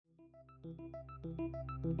Welcome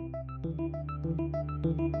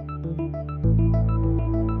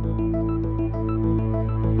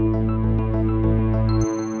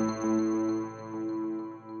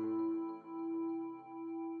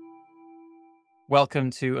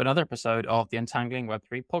to another episode of the Untangling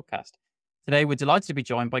Web3 podcast. Today, we're delighted to be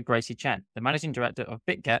joined by Gracy Chen, the managing director of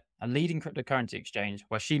BitGet, a leading cryptocurrency exchange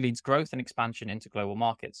where she leads growth and expansion into global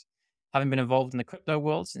markets. Having been involved in the crypto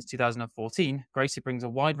world since 2014, Gracy brings a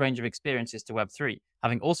wide range of experiences to Web3,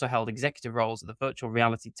 having also held executive roles at the virtual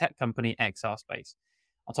reality tech company XR Space.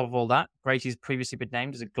 On top of all that, Gracy's previously been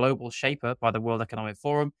named as a global shaper by the World Economic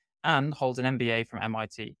Forum and holds an MBA from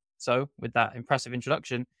MIT. So, with that impressive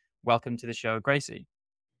introduction, welcome to the show, Gracy.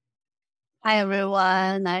 Hi,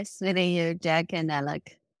 everyone. Nice meeting you, Jack and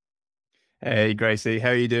Alec. Hey, Gracy. How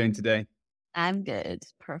are you doing today? I'm good.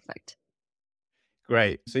 Perfect.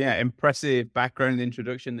 Great. So yeah, impressive background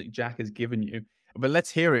introduction that Jack has given you. But let's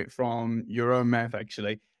hear it from your own mouth,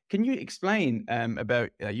 actually. Can you explain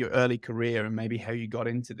about your early career and maybe how you got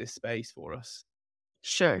into this space for us?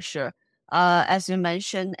 Sure. As you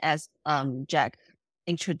mentioned, as Jack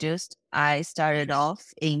introduced, I started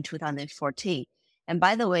off in 2014. And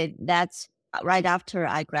by the way, that's right after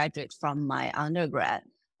I graduated from my undergrad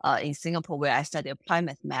in Singapore, where I studied applied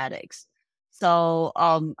mathematics. So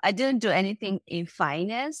I didn't do anything in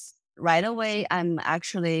finance right away. I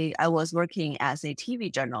was working as a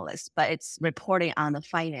TV journalist, but it's reporting on the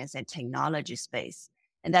finance and technology space.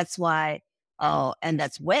 And that's why, and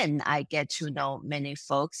that's when I get to know many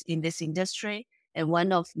folks in this industry. And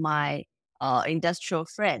one of my industrial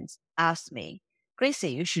friends asked me,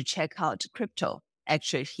 Gracie, you should check out crypto.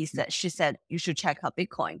 Actually, she said, you should check out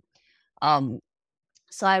Bitcoin.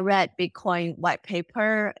 So I read Bitcoin white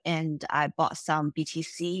paper and I bought some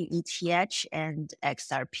BTC, ETH, and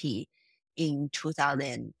XRP in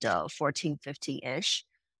 2014, 15-ish.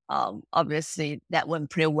 Obviously, that went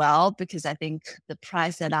pretty well because I think the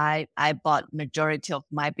price that I bought majority of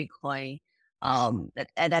my Bitcoin, at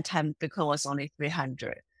that time, Bitcoin was only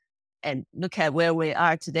 300. And look at where we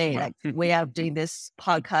are today. Like we are doing this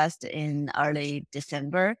podcast in early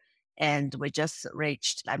December. And we just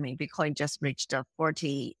reached, Bitcoin just reached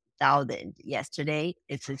 40,000 yesterday.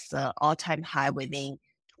 It's its all-time high within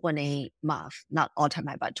 20 months, not all-time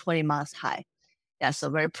high, but 20 months high. Yeah, so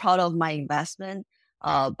very proud of my investment.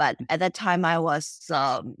 But at that time, I was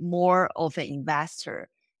more of an investor.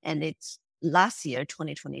 And it's last year,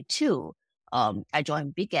 2022, I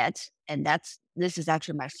joined BitGet, and this is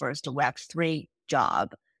actually my first Web3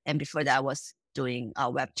 job. And before that, I was doing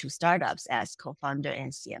Web2 startups as co-founder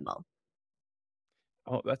and CMO.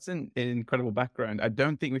 Oh, that's an incredible background. I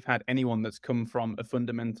don't think we've had anyone that's come from a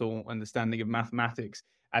fundamental understanding of mathematics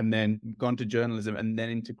and then gone to journalism and then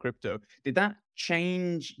into crypto. Did that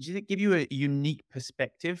change? Did it give you a unique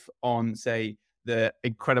perspective on, say, the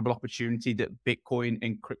incredible opportunity that Bitcoin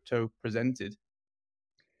and crypto presented?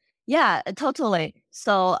 Yeah, totally.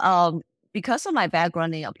 So because of my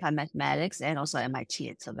background in applied mathematics and also MIT,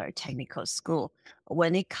 it's a very technical school.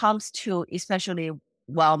 When it comes to, especially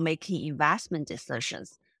while making investment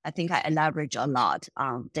decisions, I think I leverage a lot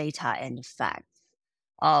on data and facts.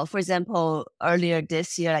 For example, earlier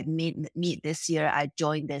this year, like mid this year, I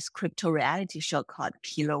joined this crypto reality show called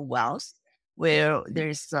Killer Wealth, where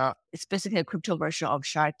it's basically a crypto version of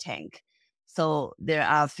Shark Tank. So there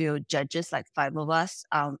are a few judges, like 5 of us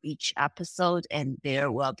on each episode, and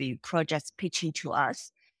there will be projects pitching to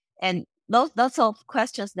us. And lots of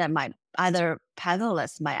questions that other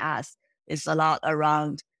panelists might ask is a lot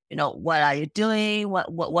around, what are you doing?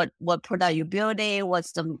 What product are you building?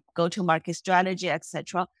 What's the go-to-market strategy,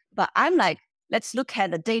 etc. But I'm like, let's look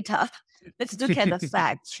at the data. Let's look at the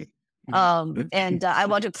facts. And I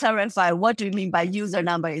want to clarify, what do you mean by user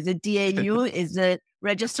number? Is it DAU? Is it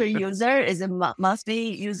registered user? Is it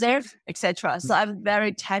monthly user, etc.? So I'm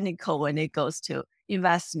very technical when it goes to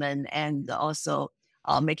investment and also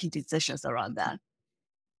making decisions around that.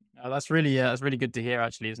 That's really good to hear.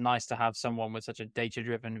 Actually, it's nice to have someone with such a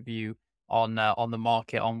data-driven view on the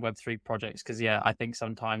market on Web3 projects. Because I think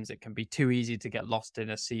sometimes it can be too easy to get lost in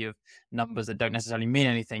a sea of numbers that don't necessarily mean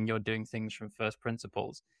anything. You're doing things from first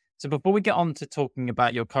principles. So before we get on to talking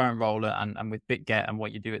about your current role and with BitGet and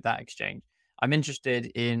what you do at that exchange, I'm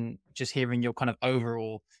interested in just hearing your kind of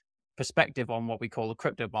overall perspective on what we call the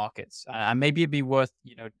crypto markets. And maybe it'd be worth,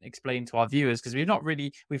 explaining to our viewers, because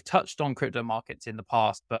we've touched on crypto markets in the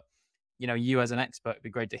past, but, you as an expert, it'd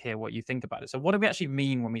be great to hear what you think about it. So what do we actually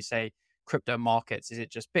mean when we say crypto markets? Is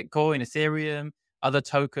it just Bitcoin, Ethereum, other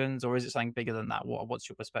tokens, or is it something bigger than that? What's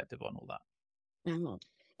your perspective on all that? Mm-hmm.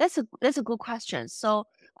 That's a good question. So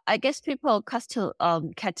I guess people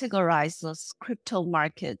categorize this crypto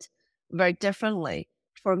market very differently.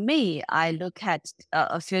 For me, I look at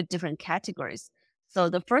a few different categories. So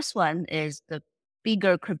the first one is the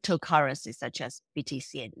bigger cryptocurrencies such as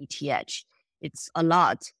BTC and ETH. It's a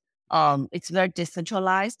lot. It's very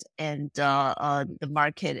decentralized, and the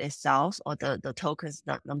market itself or the tokens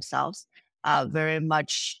themselves are very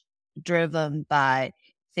much driven by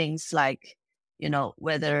things like,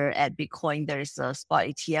 whether at Bitcoin there is a spot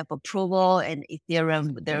ETF approval, and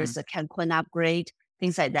Ethereum there is a Cancun upgrade,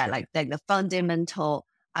 things like that, like the fundamental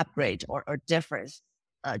upgrade or difference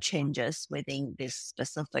changes within these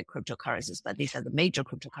specific cryptocurrencies, but these are the major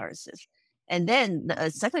cryptocurrencies. And then the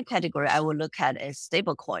second category I will look at is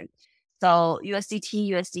stablecoin. So USDT,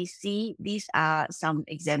 USDC, these are some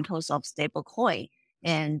examples of stablecoin.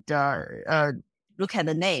 And look at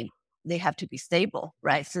the name, they have to be stable,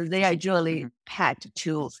 right? So they are usually pegged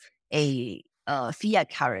to a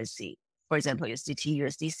fiat currency. For example, USDT,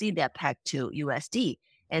 USDC, they're pegged to USD.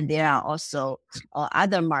 And there are also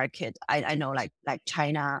other markets. I know like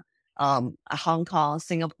China, Hong Kong,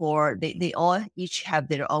 Singapore, they all each have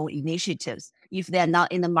their own initiatives. If they're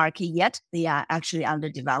not in the market yet, they are actually under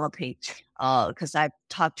developing. Because I've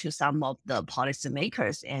talked to some of the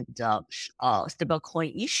policymakers and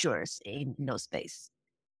stablecoin issuers in those space.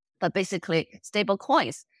 But basically, stable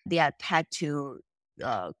coins, they are pegged to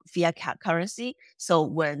fiat currency. So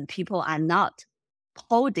when people are not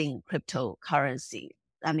holding cryptocurrency,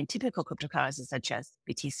 typical cryptocurrencies such as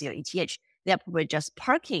BTC or ETH, they're probably just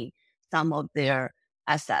parking some of their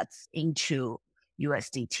assets into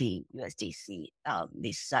USDT, USDC.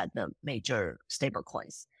 These are the major stable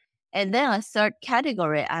coins. And then a third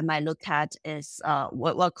category I might look at is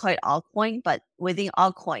what we'll call it altcoin, but within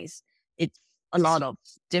altcoins, it's a lot of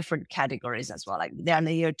different categories as well. Like there are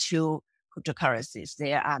layer 2 cryptocurrencies,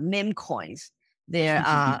 there are meme coins, there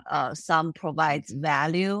are some provides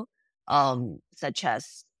value, such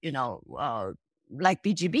as like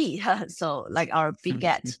BGB, so like our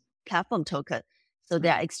Biget platform token. So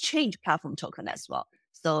there are exchange platform token as well.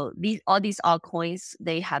 So all these altcoins,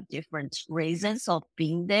 they have different reasons of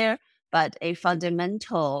being there, but a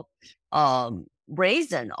fundamental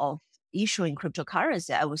reason of issuing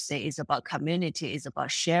cryptocurrency, I would say, is about community, is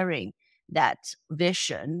about sharing that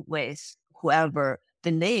vision with whoever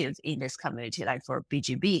believes in this community. Like for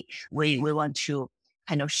BGB, we want to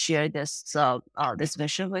kind of share this this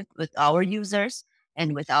vision with our users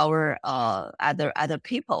and with our other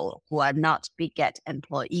people who are not Biget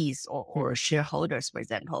employees or shareholders, for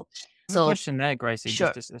example. So question there, Gracie,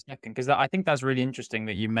 sure. Just a second, because I think that's really interesting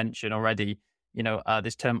that you mentioned already,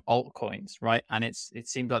 this term altcoins, right? And it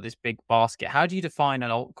seems like this big basket. How do you define an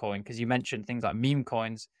altcoin? Because you mentioned things like meme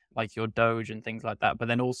coins, like your Doge and things like that, but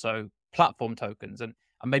then also platform tokens. And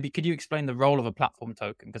maybe could you explain the role of a platform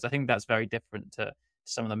token? Because I think that's very different to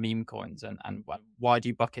some of the meme coins, and why do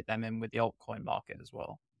you bucket them in with the altcoin market as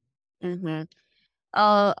well? When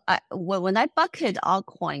I bucket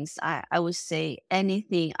altcoins, I would say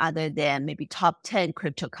anything other than maybe top 10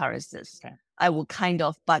 cryptocurrencies. Okay. I will kind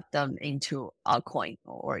of bucket them into altcoin,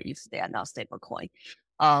 or if they are not stable coin.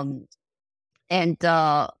 And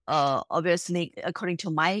obviously, according to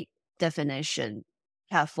my definition,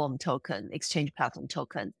 platform token, exchange platform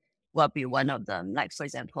token will be one of them. Like, for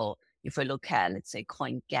example, if we look at, let's say,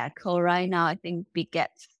 CoinGecko right now, I think Biget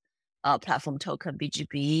platform token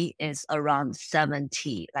BGB is around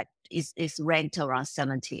 70, like is ranked around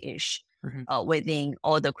 70-ish within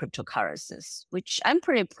all the cryptocurrencies, which I'm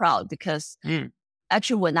pretty proud because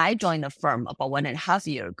actually when I joined the firm about 1.5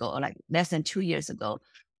 years ago, like less than 2 years ago,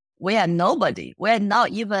 we are nobody. We're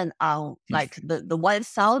not even on like the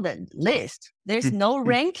 1,000 list. There's no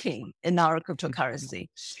ranking in our cryptocurrency.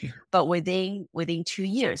 But within 2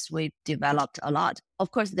 years, we've developed a lot.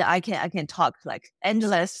 Of course, I can talk like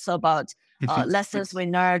endless about lessons we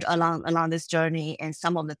learned along this journey, and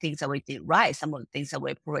some of the things that we did right, some of the things that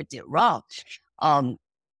we probably did wrong.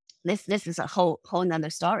 This is a whole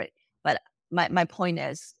nother story. But my point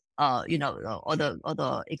is, all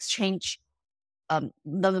the exchange.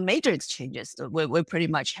 The major exchanges, we pretty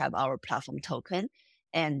much have our platform token,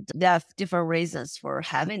 and there are different reasons for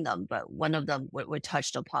having them. But one of them we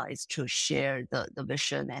touched upon is to share the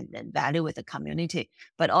vision and value with the community.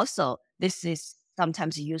 But also, this is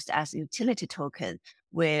sometimes used as a utility token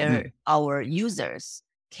where our users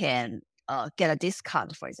can get a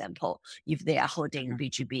discount, for example, if they are holding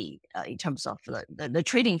BGB in terms of the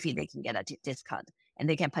trading fee, they can get a discount, and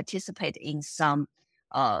they can participate in some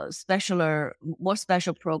more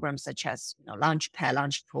special programs such as Launchpad,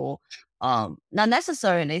 Launchpool. Not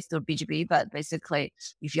necessarily through BGB, but basically,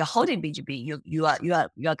 if you're holding BGB, you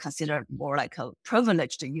are considered more like a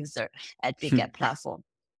privileged user at Biget platform.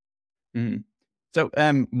 So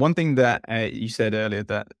one thing that you said earlier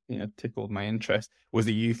that tickled my interest was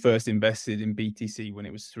that you first invested in BTC when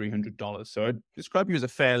it was $300. So I'd describe you as a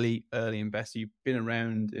fairly early investor. You've been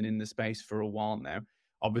around and in the space for a while now.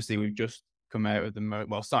 Obviously, we've just come out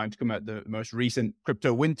of starting to come out the most recent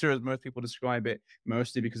crypto winter, as most people describe it,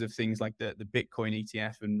 mostly because of things like the Bitcoin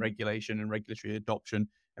ETF and regulation and regulatory adoption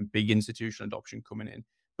and big institutional adoption coming in.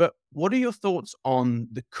 But what are your thoughts on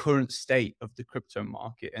the current state of the crypto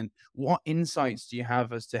market, and what insights do you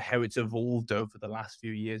have as to how it's evolved over the last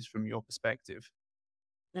few years from your perspective?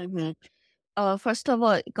 Mhm. First of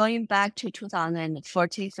all, going back to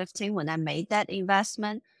 2014, 15, when I made that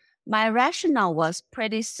investment, my rationale was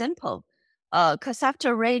pretty simple. Because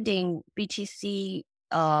after reading BTC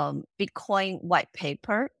Bitcoin white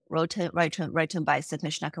paper written by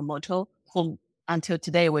Satoshi Nakamoto, whom until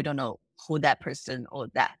today we don't know who that person or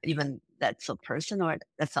that even that's a person or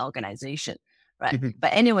that's an organization, right?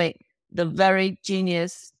 But anyway, the very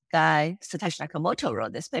genius guy Satoshi Nakamoto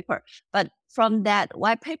wrote this paper. But from that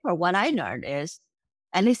white paper, what I learned is,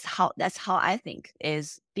 at least that's how I think,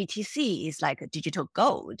 is BTC is like a digital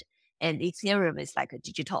gold and Ethereum is like a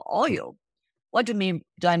digital oil. What do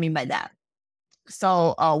I mean by that?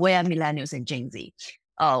 So we are millennials and Gen Z.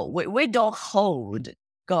 We don't hold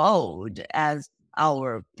gold as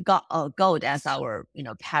our gold as our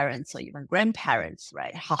parents or even grandparents,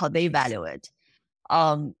 right? How they value it.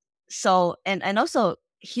 So and also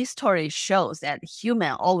history shows that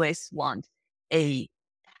human always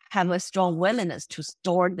have a strong willingness to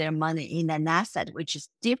store their money in an asset, which is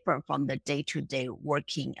different from the day-to-day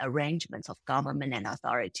working arrangements of government and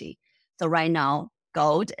authority. So right now,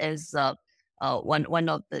 gold is one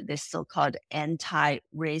of the so-called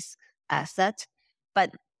anti-risk asset,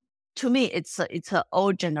 but to me, it's an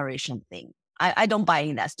old generation thing. I don't buy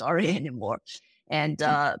in that story anymore. And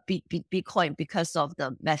Bitcoin, because of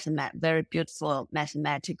the very beautiful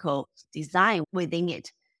mathematical design within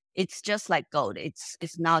it, it's just like gold.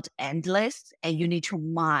 It's not endless, and you need to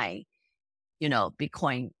mine,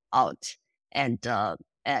 Bitcoin out and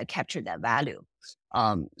capture that value.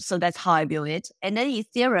 So that's how I view it. And then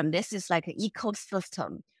Ethereum, this is like an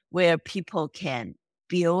ecosystem where people can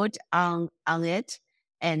build on it.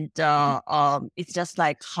 And it's just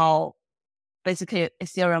like how basically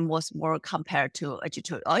Ethereum was more compared to a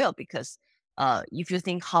digital oil, because if you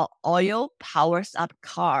think how oil powers up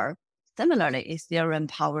car, similarly, Ethereum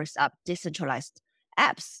powers up decentralized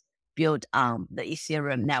apps built on the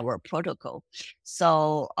Ethereum network protocol.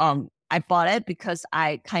 So I bought it because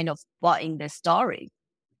I kind of bought in the story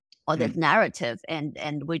or the narrative,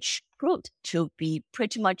 and which proved to be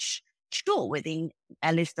pretty much true within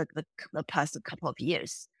at least the past couple of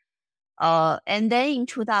years. And then in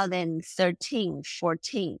 2013,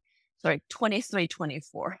 14, 23,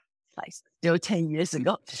 24, like still 10 years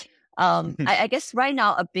ago. I guess right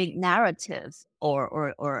now a big narrative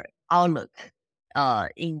or outlook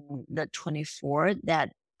in the 24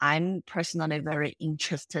 that I'm personally very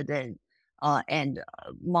interested in and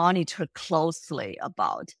monitor closely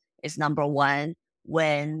about is, number one,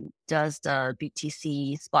 when does the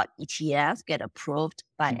BTC spot ETF get approved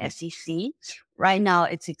by SEC? Right now,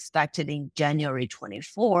 it's expected in January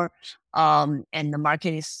 24. And the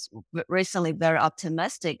market is recently very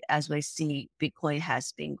optimistic, as we see Bitcoin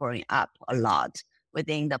has been going up a lot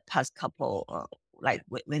within the past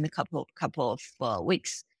within a couple of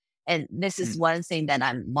weeks. And this is one thing that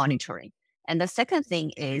I'm monitoring. And the second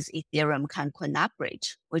thing is Ethereum Cancun upgrade,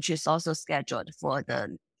 which is also scheduled for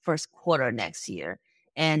the first quarter next year.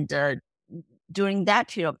 And during that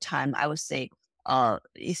period of time, I would say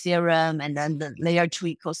Ethereum and then the layer 2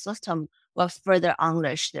 ecosystem will further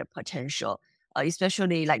unleash their potential,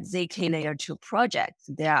 especially like ZK layer 2 projects.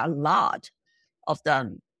 There are a lot of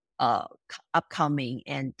them upcoming,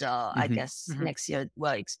 and I guess next year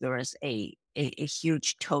we'll experience a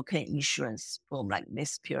huge token issuance boom like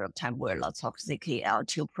this period of time where lots of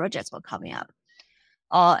ZKL2 projects were coming up.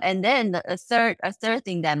 And then a third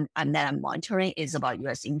thing that I'm monitoring is about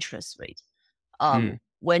US interest rate.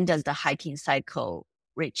 When does the hiking cycle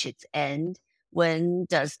reach its end? When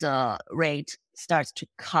does the rate start to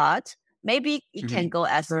cut? Maybe it can go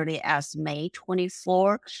as early as May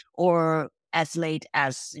 24 or as late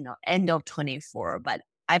as end of 24. But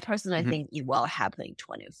I personally think it will happen in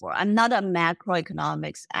 24. I'm not a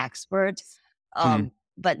macroeconomics expert,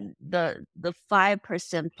 but the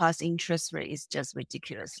 5% plus interest rate is just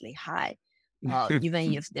ridiculously high,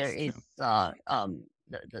 even if there is the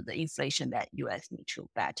inflation that US need to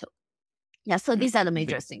battle. Yeah, so these are the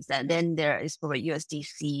major things. And then there is probably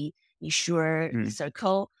USDC issuer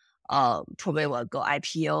circle. Probably will go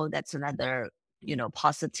IPO. That's another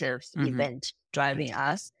positive event driving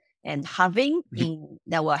us. and halving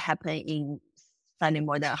that will happen in slightly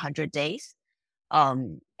more than 100 days.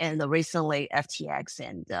 And recently FTX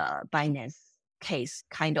and Binance case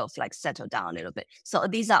kind of like settled down a little bit. So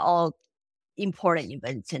these are all important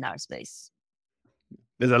events in our space.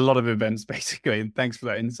 There's a lot of events basically, and thanks for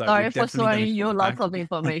that insight. Sorry for throwing you lots of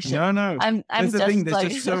information. No. I'm That's the just thing. There's like...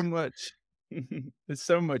 just so much. There's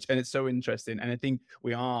so much, and it's so interesting. And I think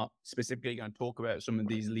we are specifically going to talk about some of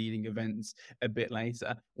these leading events a bit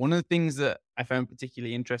later. One of the things that I found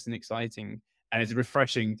particularly interesting and exciting, and it's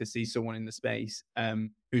refreshing to see someone in the space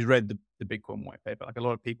who's read the Bitcoin white paper. Like a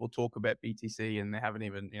lot of people talk about BTC and they haven't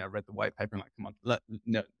even read the white paper and like, come on,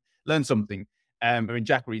 learn something. I mean,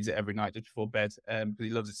 Jack reads it every night just before bed because he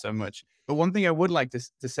loves it so much. But one thing I would like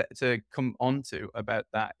to come on to about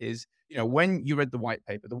that is, when you read the white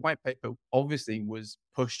paper obviously was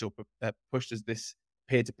pushed as this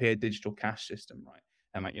peer-to-peer digital cash system, right?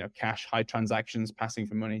 And like, cash, high transactions, passing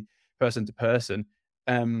from money person to person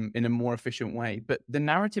in a more efficient way. But the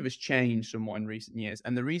narrative has changed somewhat in recent years.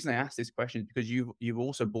 And the reason I asked this question is because you've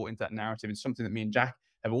also bought into that narrative. It's something that me and Jack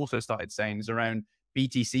have also started saying is around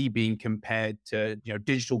BTC being compared to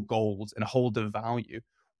digital gold and a holder value.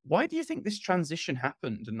 Why do you think this transition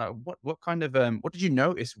happened, and what kind of what did you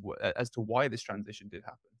notice as to why this transition did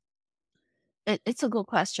happen? It's a good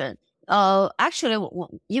question. Actually,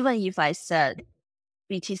 even if I said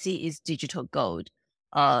BTC is digital gold,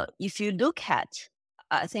 if you look at,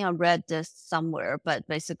 I think I read this somewhere, but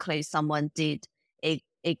basically someone did a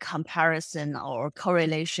comparison or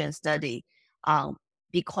correlation study on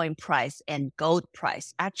Bitcoin price and gold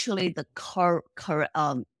price. Actually, the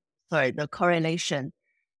correlation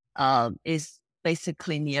is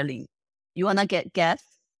basically nearly. You wanna guess?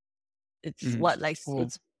 It's what, like,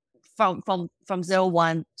 it's from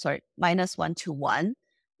 -1 to 1.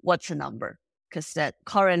 What's the number? Because that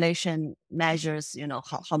correlation measures,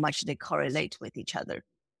 how much they correlate with each other.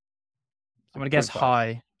 I'm gonna guess 0.5.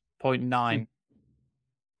 high, 0.9.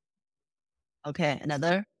 Okay,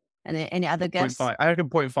 another? Any other guess? 0.5. I reckon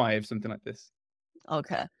 0.5, something like this.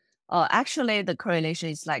 Okay. Actually, the correlation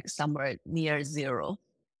is like somewhere near 0.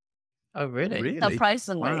 Oh, really?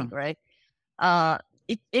 Surprisingly, Wow. right?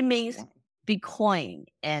 It means Bitcoin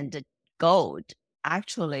and gold,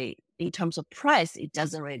 actually, in terms of price, it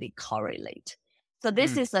doesn't really correlate. So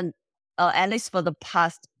this is at least for the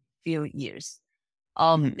past few years.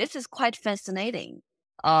 This is quite fascinating.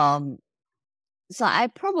 So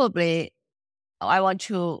I wouldn't say I want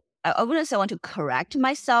to correct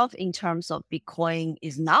myself in terms of Bitcoin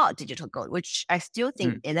is not digital gold, which I still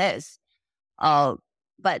think it is.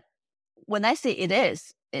 But when I say it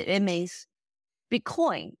is, it means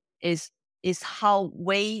Bitcoin is how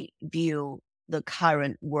we view the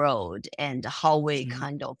current world and how we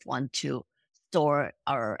kind of want to store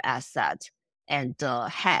our asset and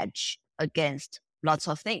hedge against lots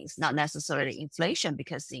of things, not necessarily inflation,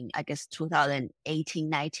 because in, I guess, 2018,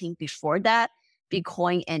 19, before that,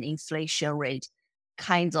 Bitcoin and inflation rate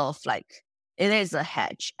kind of like, it is a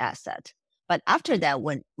hedge asset. But after that,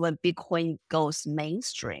 when Bitcoin goes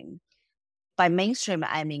mainstream, by mainstream,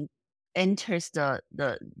 I mean enters the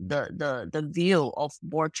view of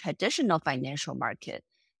more traditional financial market,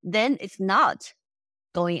 then it's not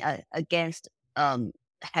going against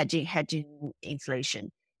hedging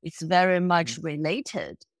inflation. It's very much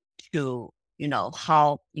related to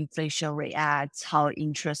how inflation reacts, how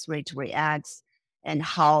interest rate reacts, and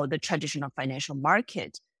how the traditional financial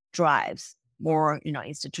market drives more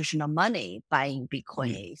institutional money buying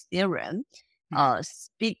Bitcoin, Ethereum.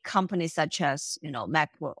 Big companies such as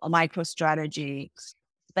MicroStrategy,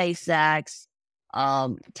 SpaceX,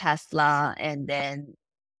 Tesla, and then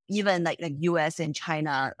even like US and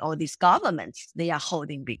China, all these governments, they are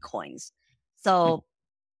holding Bitcoins. So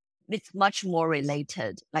it's much more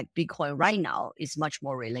related, like Bitcoin right now is much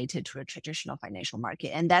more related to the traditional financial market.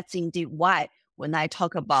 And that's indeed why when I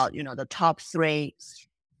talk about, the top 3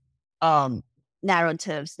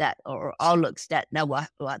 narratives or outlooks that will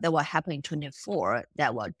happen in 2024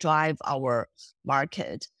 that will drive our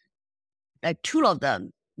market, like 2 of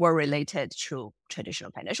them were related to traditional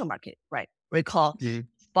financial market, right? Recall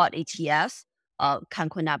spot ETFs,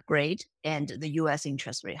 Cancun upgrade, and the US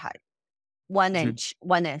interest rate hike. 1 and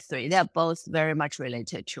 3, they're both very much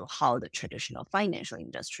related to how the traditional financial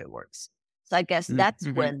industry works. So I guess that's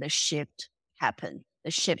when the shift happened.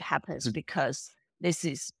 The shift happens because this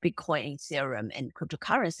is Bitcoin, Ethereum, and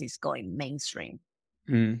cryptocurrencies going mainstream.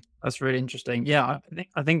 That's really interesting. Yeah,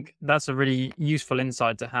 I think that's a really useful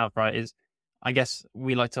insight to have, right? Is, I guess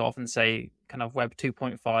we like to often say kind of Web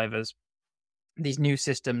 2.5 as these new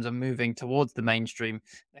systems are moving towards the mainstream.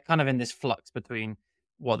 They're kind of in this flux between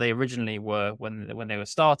what they originally were when they were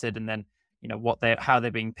started, and then how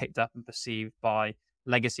they're being picked up and perceived by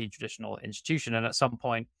legacy traditional institution. And at some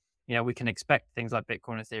point, we can expect things like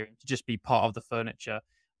Bitcoin and Ethereum to just be part of the furniture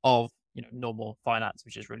of normal finance,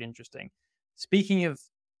 which is really interesting. Speaking of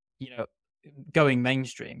going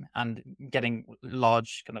mainstream and getting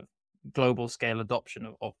large kind of global scale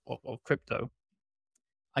adoption of crypto,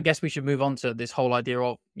 I guess we should move on to this whole idea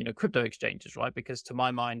of crypto exchanges, right? Because to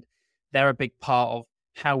my mind, they're a big part of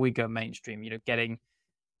how we go mainstream. Getting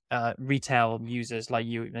retail users like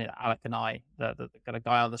you, Alec and I, the kind of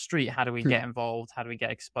guy on the street. How do we get involved? How do we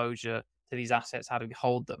get exposure to these assets? How do we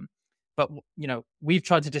hold them? But we've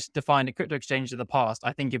tried to just define a crypto exchange in the past.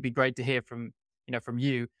 I think it'd be great to hear from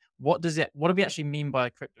you. What do we actually mean by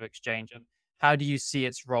a crypto exchange, and how do you see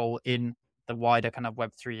its role in the wider kind of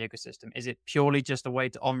Web3 ecosystem? Is it purely just a way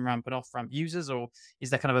to on-ramp and off-ramp users, or is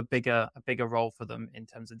there kind of a bigger role for them in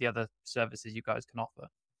terms of the other services you guys can offer?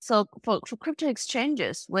 So for crypto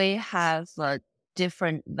exchanges, we have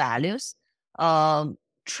different values.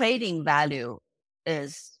 Trading value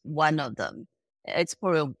is one of them. It's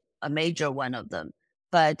probably a major one of them.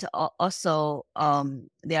 But also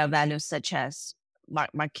there are values such as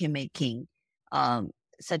market making,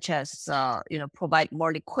 such as provide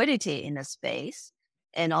more liquidity in the space.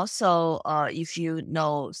 And also if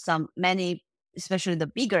many, especially the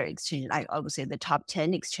bigger exchange, like I would say the top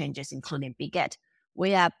 10 exchanges, including Biget,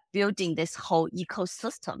 we are building this whole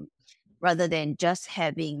ecosystem rather than just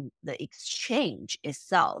having the exchange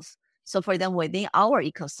itself. So for them, within our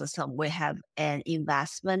ecosystem, we have an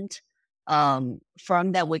investment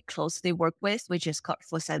firm that we closely work with, which is called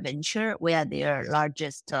Foresight Venture. We are their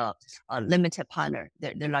largest limited partner,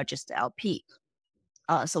 their largest LP.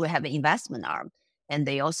 So we have an investment arm, and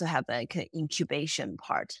they also have an incubation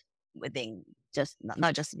part within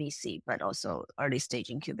not just VC, but also early stage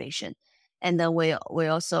incubation. And then we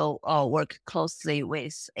also work closely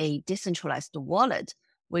with a decentralized wallet,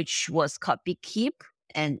 which was called BigKeep,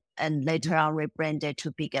 and later on rebranded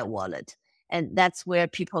to Biget Wallet. And that's where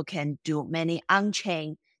people can do many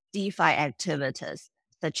on-chain DeFi activities,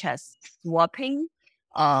 such as swapping,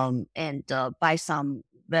 and buy some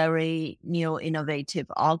very new innovative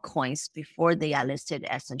altcoins before they are listed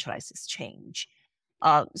as centralized exchange.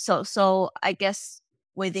 So I guess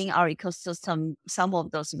within our ecosystem, some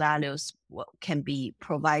of those values can be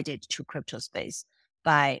provided to crypto space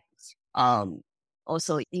by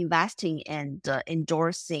also investing and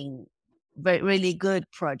endorsing really good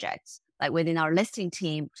projects. Like within our listing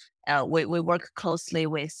team, we work closely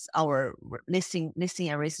with our listing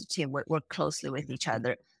and research team. We work closely with each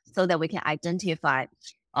other so that we can identify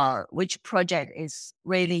which project is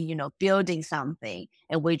really, building something,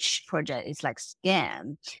 and which project is like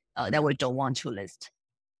scam that we don't want to list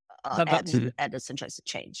at the centralized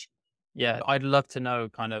exchange. Yeah, I'd love to know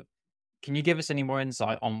can you give us any more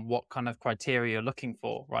insight on what kind of criteria you're looking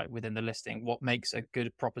for, right, within the listing? What makes a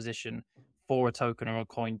good proposition for a token or a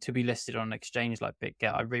coin to be listed on an exchange like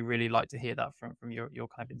BitGet? I'd really like to hear that from your kind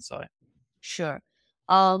of insight. Sure.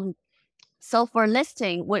 So for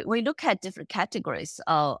listing, we look at different categories.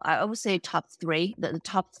 I would say top three. The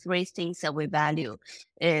top three things that we value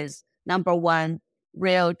is number one,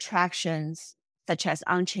 real tractions such as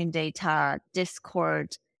on-chain data,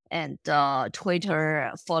 Discord, and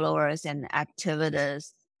Twitter followers and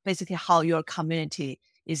activities. Basically, how your community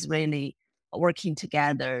is really working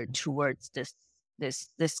together towards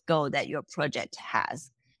this goal that your project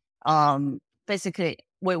has. Basically,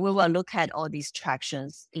 we will look at all these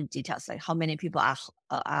tractions in details, like how many people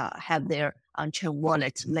have their on-chain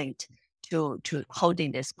wallet linked to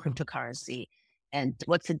holding this cryptocurrency, and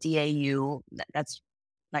what's the DAU? That's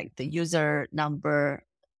like the user number,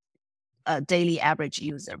 daily average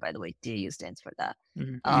user, by the way. DAU stands for that.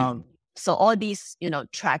 Mm-hmm. So all these,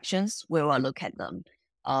 tractions, we will look at them.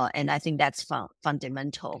 And I think that's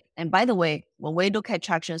fundamental. And by the way, when we look at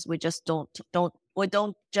tractions, we just don't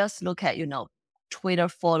just look at, Twitter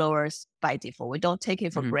followers by default. We don't take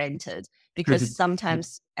it for granted, because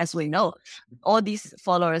sometimes, as we know, all these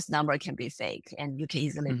followers number can be fake, and you can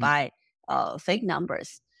easily buy fake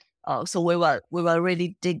numbers. So we will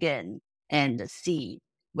really dig in and see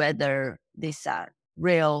whether these are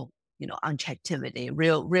real, on-chain activity,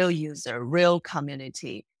 real user, real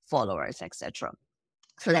community followers, etc.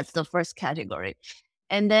 So that's the first category.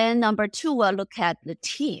 And then number two, we'll look at the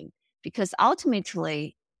team, because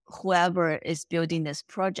ultimately, whoever is building this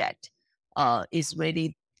project is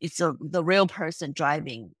really, the real person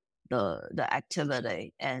driving the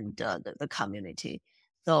activity and the community.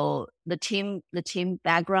 So the team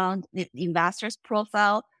background, the investor's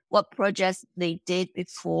profile, what projects they did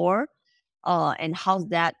before, and how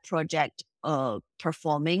that project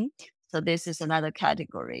performing. So this is another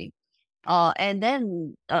category. And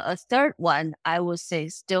then a third one, I would say,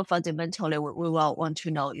 still fundamentally, we will want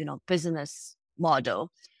to know, business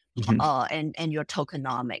model, and your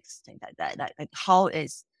tokenomics, things like that. Like how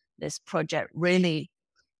is this project really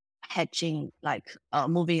hatching, like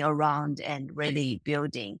moving around and really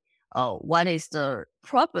building? What is the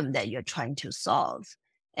problem that you're trying to solve?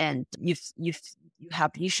 And if you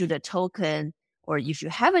have issued a token, or if you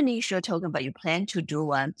haven't issued a token but you plan to do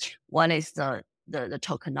one, what is the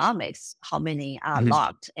tokenomics? How many are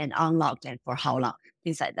locked and unlocked, and for how long?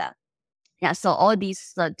 Things like that. Yeah. So all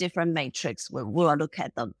these different metrics, we will look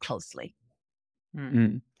at them closely. I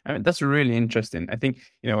mean, that's really interesting. I think,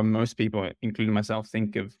 when most people, including myself,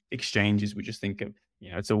 think of exchanges, we just think of,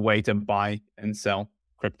 it's a way to buy and sell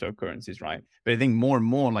cryptocurrencies, right? But I think more and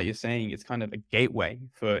more, like you're saying, it's kind of a gateway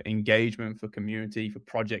for engagement, for community, for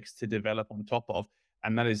projects to develop on top of.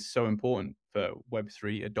 And that is so important for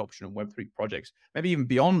Web3 adoption of Web3 projects, maybe even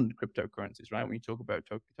beyond cryptocurrencies, right? When you talk about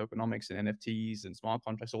tokenomics and NFTs and smart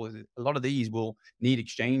contracts, all this, a lot of these will need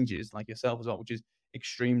exchanges like yourself as well, which is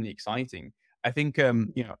extremely exciting. I think,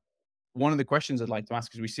 one of the questions I'd like to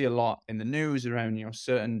ask, because we see a lot in the news around,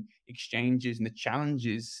 certain exchanges and the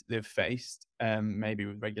challenges they've faced, maybe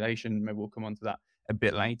with regulation, maybe we'll come on to that a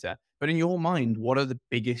bit later. But in your mind, what are the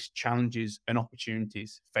biggest challenges and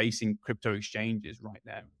opportunities facing crypto exchanges right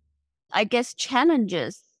now? I guess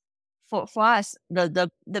challenges for us,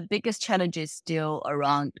 the biggest challenge is still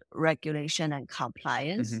around regulation and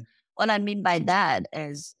compliance. What I mean by that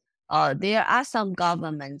is there are some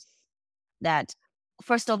governments that,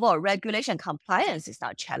 first of all, regulation compliance is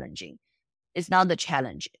not challenging. It's not the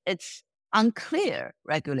challenge. It's unclear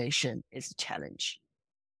regulation is a challenge.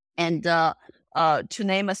 And to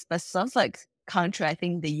name a specific country, I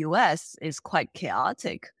think the US is quite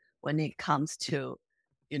chaotic when it comes to,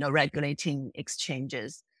 regulating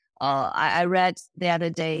exchanges. I read the other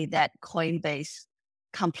day that Coinbase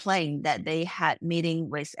complained that they had meeting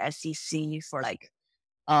with SEC for like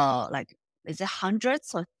is it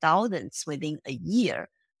hundreds or thousands within a year,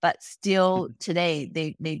 but still today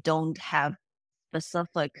they don't have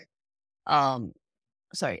specific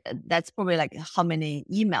that's probably like how many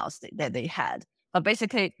emails that they had. But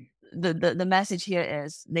basically the message here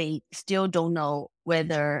is they still don't know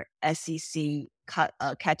whether SEC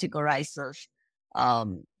categorizes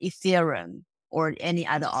Ethereum or any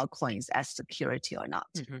other altcoins as security or not.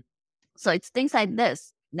 So it's things like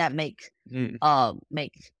this that make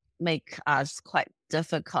us quite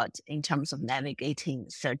difficult in terms of navigating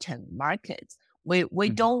certain markets. We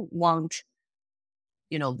don't want,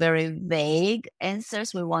 very vague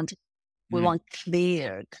answers. We want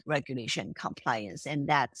clear regulation compliance, and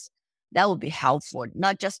that would be helpful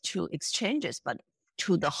not just to exchanges but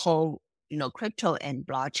to the whole, crypto and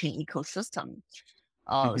blockchain ecosystem.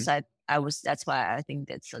 So that's why I think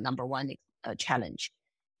that's the number one challenge.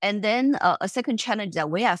 And then a second challenge that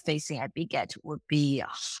we are facing at Biget would be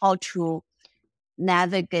how to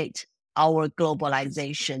navigate our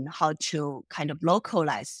globalization, how to kind of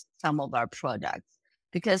localize some of our products.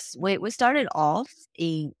 Because we started off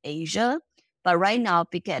in Asia, but right now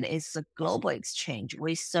Biget is a global exchange.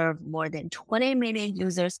 We serve more than 20 million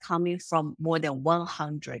users coming from more than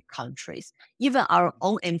 100 countries. Even our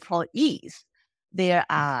own employees, there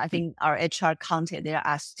are, I think our HR counted, there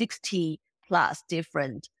are 60 plus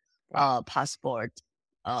different passport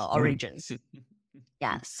origins.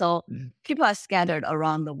 Yeah, so people are scattered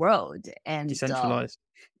around the world and decentralized,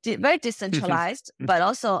 very decentralized. But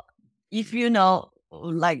also, if you look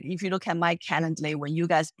at my calendar when you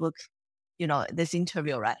guys book, this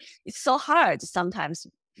interview, right? It's so hard sometimes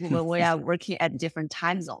when we are working at different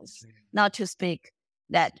time zones. Not to speak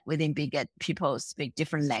that within Biget, people speak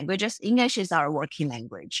different languages. English is our working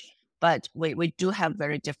language, but we do have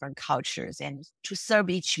very different cultures. And to serve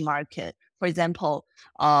each market, for example,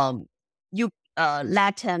 Latin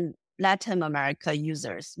America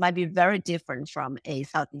users might be very different from a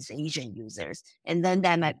Southeast Asian users. And then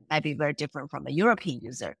that might be very different from a European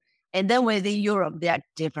user. And then within Europe, there are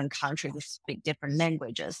different countries that speak different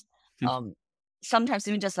languages. Sometimes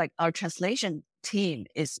even just like our translation team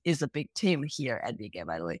is a big team here at Biget,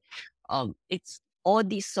 by the way. It's all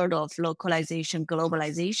these sort of localization,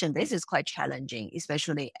 globalization. This is quite challenging,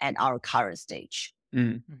 especially at our current stage.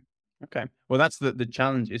 Okay. Well, that's the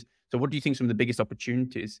challenges. So what do you think some of the biggest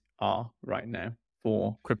opportunities are right now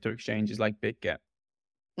for crypto exchanges like Biget?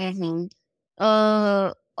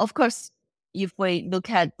 Of course, if we look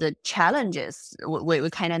at the challenges, we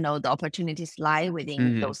kind of know the opportunities lie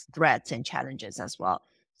within those threats and challenges as well.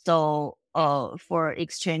 So for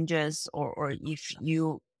exchanges, or if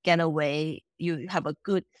you get away, you have a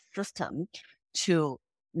good system to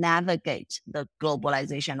navigate the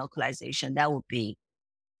globalization, localization, that would be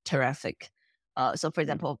terrific. So for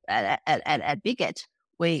example, at Bigot,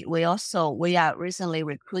 we are recently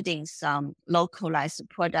recruiting some localized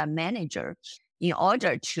product manager in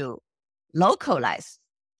order to localize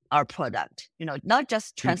our product, not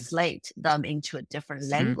just translate them into a different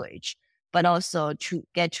language, but also to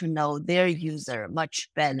get to know their user much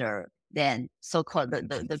better than so-called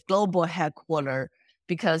the global headquarter,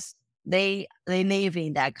 because they live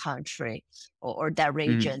in that country or that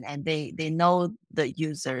region, and they know the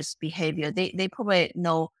user's behavior. They probably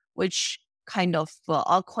know which kind of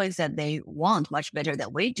altcoins that they want much better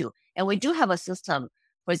than we do. And we do have a system,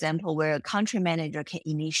 for example, where a country manager can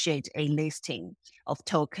initiate a listing of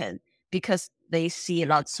token because they see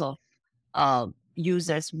lots of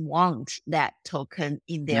users want that token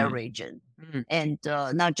in their region. And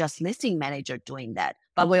not just listing manager doing that,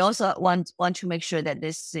 but we also want to make sure that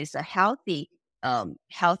this is a healthy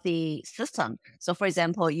system. So for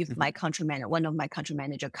example, if my country manager, one of my country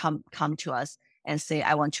manager come to us and say,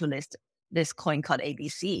 I want to list this coin called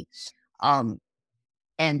ABC.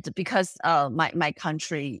 And because my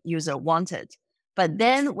country user wanted, but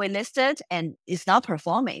then we listed and it's not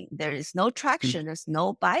performing. There is no traction. There's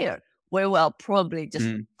no buyer. We will probably just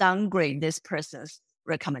downgrade this person's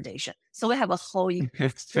recommendation. So we have a whole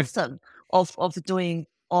system of doing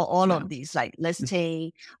all of these, like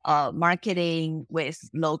listing, marketing with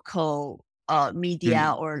local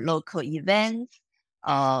media or local events,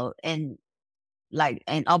 and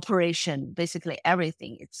operation, basically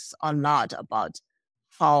everything. It's a lot about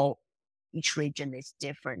how each region is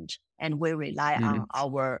different, and we rely on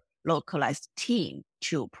our localized team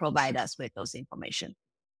to provide us with those information.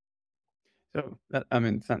 So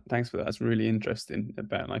thanks for that. That's really interesting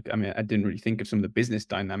about I didn't really think of some of the business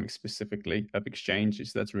dynamics specifically of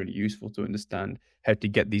exchanges. So that's really useful to understand how to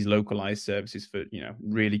get these localized services for,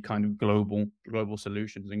 really kind of global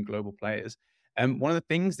solutions and global players. And one of the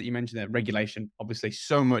things that you mentioned there, regulation, obviously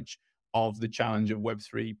so much of the challenge of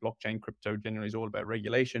Web3, blockchain, crypto generally is all about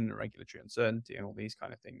regulation, regulatory uncertainty, and all these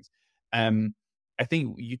kind of things. I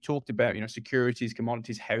think you talked about, securities,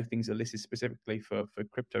 commodities, how things are listed specifically for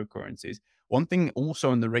cryptocurrencies. One thing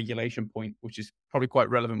also on the regulation point, which is probably quite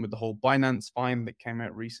relevant with the whole Binance fine that came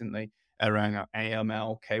out recently around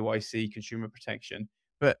AML, KYC, consumer protection.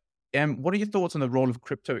 But what are your thoughts on the role of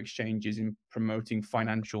crypto exchanges in promoting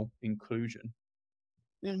financial inclusion?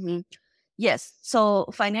 Yes. So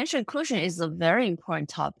financial inclusion is a very important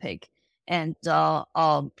topic, and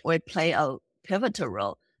we play a pivotal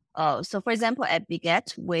role. So for example, at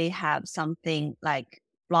Bigot, we have something like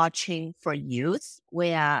blockchain for youth.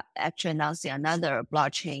 We are actually announcing another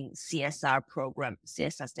blockchain CSR program.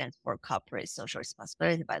 CSR stands for corporate social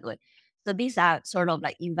responsibility, by the way. So these are sort of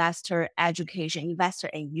like investor education, investor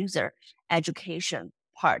and user education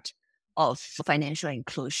part of financial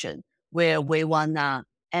inclusion, where we want to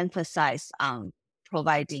emphasize on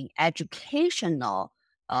providing educational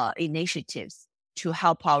initiatives to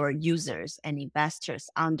help our users and investors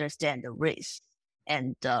understand the risks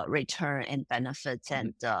and return and benefits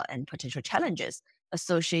and potential challenges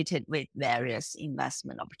associated with various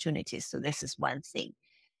investment opportunities. So this is one thing.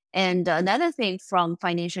 And another thing from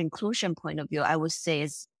financial inclusion point of view, I would say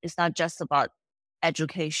is it's not just about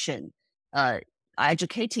education,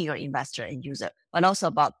 educating your investor and user, but also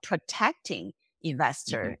about protecting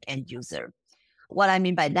investor and user. What I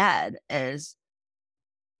mean by that is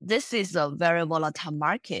this is a very volatile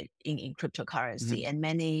market in cryptocurrency, and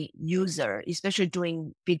many users, especially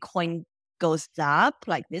during Bitcoin goes up,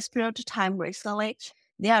 like this period of time recently,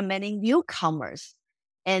 there are many newcomers,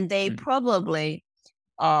 and they probably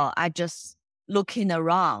are just looking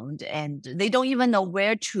around and they don't even know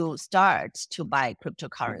where to start to buy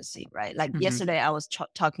cryptocurrency, right? Like yesterday, I was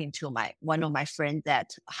talking to one of my friends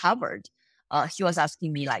at Harvard. He was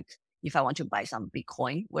asking me like, if I want to buy some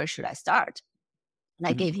Bitcoin, where should I start? And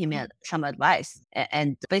I gave him some advice.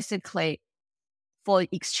 And basically, for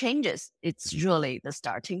exchanges, it's really the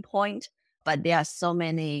starting point. But there are so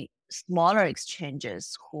many smaller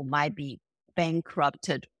exchanges who might be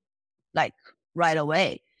bankrupted like right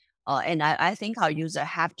away. And I think our users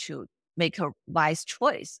have to make a wise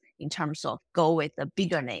choice in terms of go with the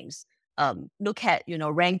bigger names. Look at,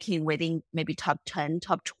 ranking within maybe top 10,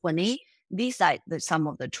 top 20. These are some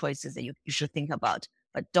of the choices that you should think about,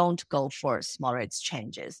 but don't go for smaller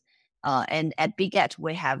exchanges. And at Bigot,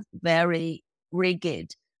 we have very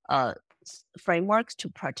rigid frameworks to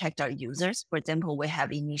protect our users. For example, we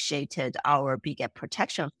have initiated our Bigot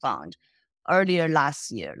Protection Fund earlier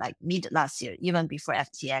last year, like mid last year, even before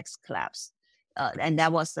FTX collapsed. And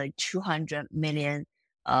that was a $200 million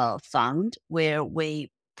fund where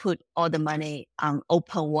we put all the money on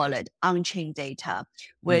open wallet, on-chain data,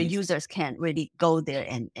 where users can really go there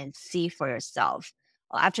and see for yourself.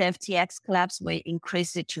 After FTX collapse, we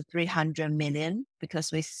increased it to 300 million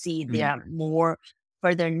because we see there are more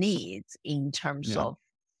further needs in terms of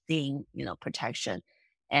seeing, protection.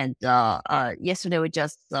 And yesterday we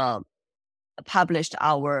just published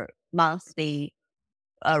our monthly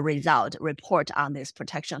report on this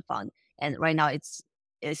protection fund, and right now it's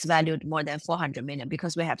valued more than 400 million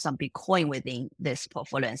because we have some Bitcoin within this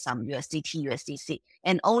portfolio and some USDT, USDC,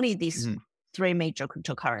 and only these three major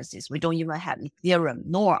cryptocurrencies. We don't even have Ethereum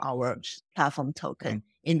nor our platform token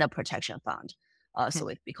in the protection fund. So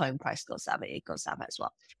if Bitcoin price goes up, it goes up as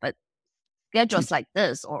well. But schedules like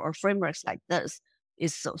this or frameworks like this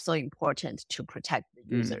is so important to protect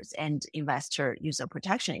the users, and user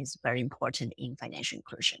protection is very important in financial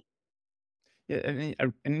inclusion. Yeah,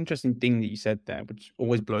 an interesting thing that you said there, which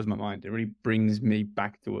always blows my mind. It really brings me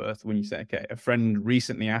back to earth when you say, okay, a friend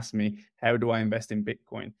recently asked me, how do I invest in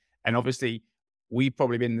Bitcoin? And obviously, we've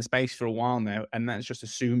probably been in the space for a while now, and that's just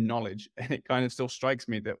assumed knowledge. And it kind of still strikes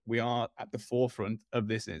me that we are at the forefront of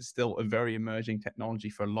this. It's still a very emerging technology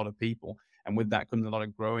for a lot of people. And with that comes a lot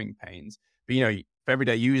of growing pains. But, for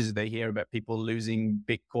everyday users, they hear about people losing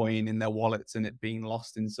Bitcoin in their wallets and it being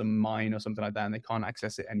lost in some mine or something like that, and they can't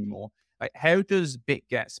access it anymore. Like, how does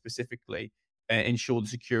BitGet specifically ensure the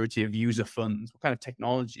security of user funds? What kind of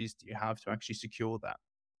technologies do you have to actually secure that?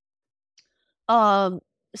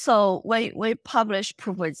 So we publish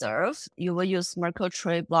proof reserves. You will use Merkle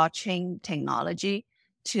Tree blockchain technology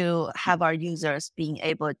to have our users being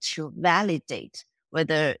able to validate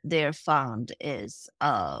whether their fund is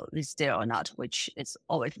there or not, which is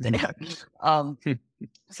always there.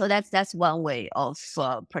 So that's one way of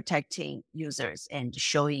protecting users and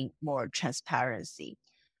showing more transparency.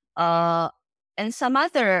 And some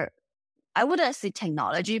other, I wouldn't say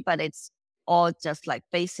technology, but it's all just like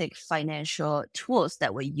basic financial tools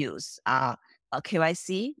that we use.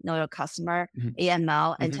 KYC, know your customer,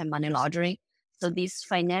 AML, anti-money laundering. So these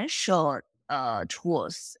financial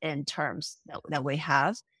tools and terms that we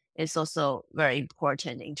have is also very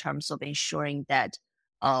important in terms of ensuring that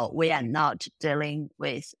we are not dealing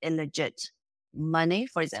with illegit money,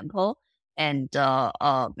 for example, and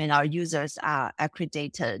our users are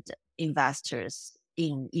accredited investors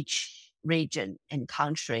in each region and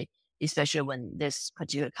country, especially when this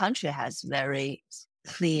particular country has very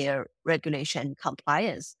clear regulation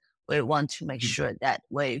compliance. We want to make sure that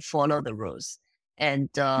we follow the rules. And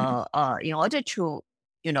in order to,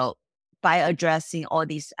 by addressing all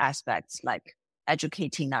these aspects, like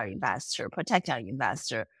educating our investor, protecting our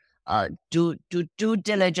investor, do due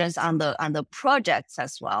diligence on the projects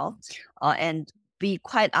as well, and be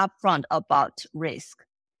quite upfront about risk,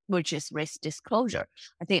 which is risk disclosure.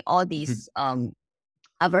 I think all these are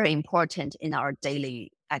very important in our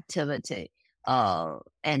daily activity,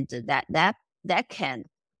 and that can,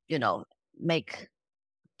 make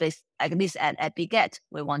this, at least at BitGet,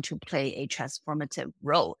 we want to play a transformative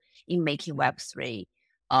role in making Web3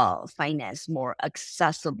 finance more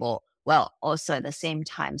accessible, while also at the same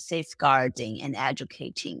time safeguarding and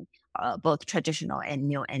educating both traditional and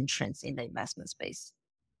new entrants in the investment space.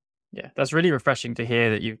 Yeah, that's really refreshing to hear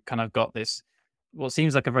that you've kind of got this, what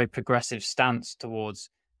seems like a very progressive stance towards,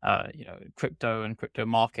 crypto and crypto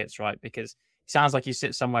markets, right? Because it sounds like you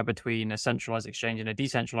sit somewhere between a centralized exchange and a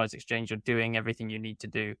decentralized exchange. You're doing everything you need to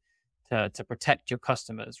do to protect your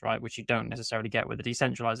customers, right? Which you don't necessarily get with a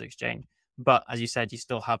decentralized exchange. But as you said, you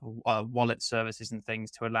still have wallet services and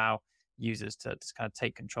things to allow users to kind of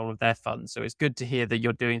take control of their funds. So it's good to hear that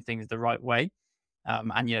you're doing things the right way.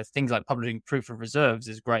 And things like publishing proof of reserves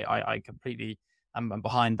is great. I completely am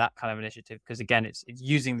behind that kind of initiative, because again, it's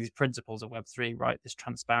using these principles of Web3, right? This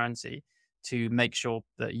transparency to make sure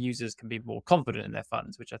that users can be more confident in their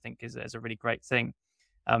funds, which I think is a really great thing.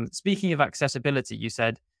 Speaking of accessibility, you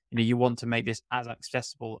said you want to make this as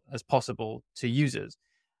accessible as possible to users.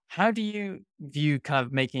 How do you view kind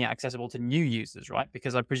of making it accessible to new users, right?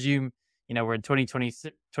 Because I presume we're in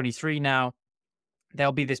 2023 now.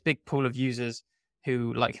 There'll be this big pool of users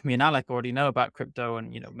who, like me and Alec, already know about crypto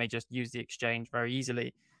and may just use the exchange very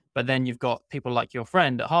easily. But then you've got people like your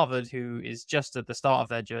friend at Harvard who is just at the start of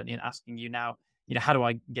their journey and asking you now, how do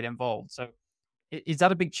I get involved? So is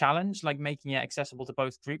that a big challenge, like making it accessible to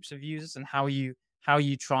both groups of users? And how are you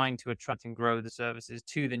trying to attract and grow the services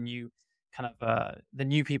to the new kind of the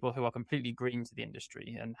new people who are completely green to the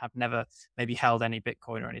industry and have never maybe held any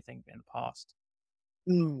Bitcoin or anything in the past?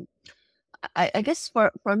 I guess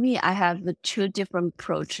for me, I have the two different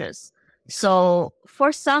approaches. So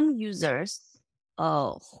for some users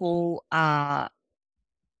who are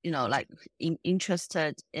like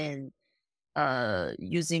interested in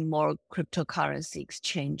using more cryptocurrency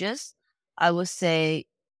exchanges, I would say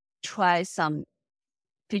try some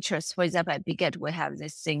features. For example, at Biget, we have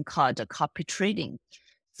this thing called copy trading.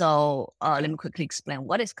 So let me quickly explain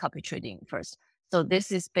what is copy trading first. So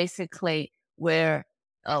this is basically where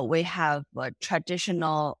we have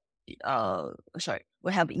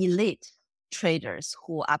we have elite traders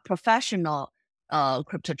who are professional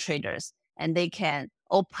crypto traders, and they can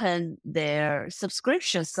open their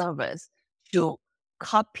subscription service to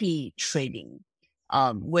copy trading,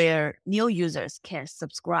 where new users can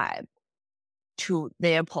subscribe to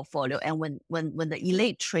their portfolio. And when the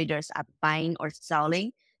elite traders are buying or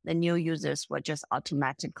selling, the new users will just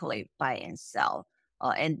automatically buy and sell.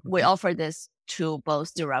 And we offer this to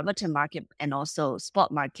both derivative market and also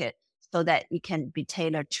spot market, so that it can be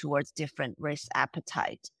tailored towards different risk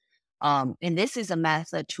appetite. And this is a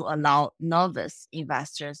method to allow novice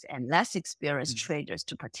investors and less experienced traders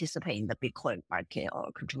to participate in the Bitcoin market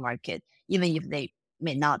or crypto market, even if they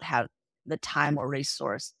may not have the time or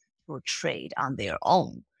resource to trade on their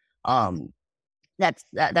own.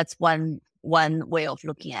 That's one way of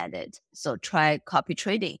looking at it. So try copy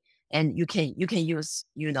trading, and you can use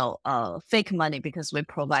fake money, because we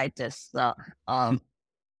provide this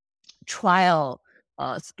trial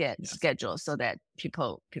schedule, so that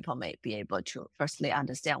people may be able to firstly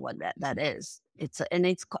understand what that is.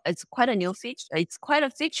 It's quite a new feature. It's quite a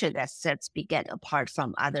feature that sets Biget apart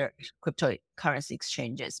from other cryptocurrency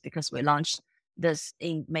exchanges, because we launched this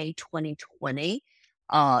in May 2020.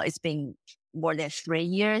 It's been more than 3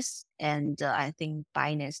 years, and I think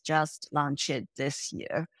Binance just launched it this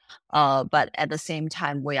year. But at the same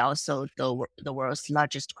time, we also the world's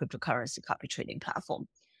largest cryptocurrency copy trading platform.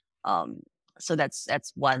 So that's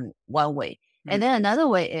one way. And then another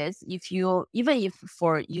way is, even if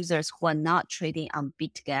for users who are not trading on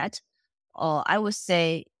Bitget, I would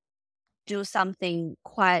say do something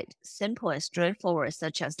quite simple and straightforward,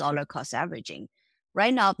 such as dollar cost averaging.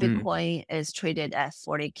 Right now, Bitcoin is traded at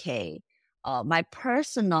 40K. My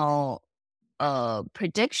personal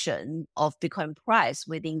prediction of Bitcoin price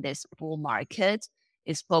within this bull market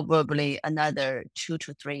is probably another 2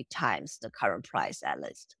 to 3 times the current price, at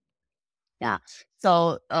least. Yeah.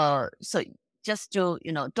 So just to,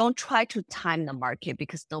 don't try to time the market,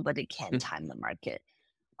 because nobody can time the market.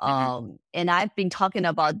 And I've been talking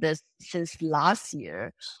about this since last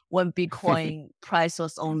year, when Bitcoin price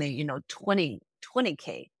was only,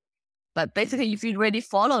 20K. But basically, if you really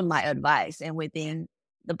followed my advice, and within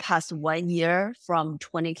the past 1 year from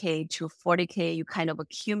 20K to 40K, you kind of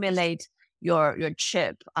accumulate your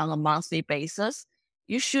chip on a monthly basis,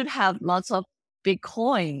 you should have lots of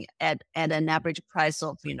Bitcoin at an average price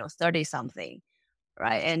of 30 something,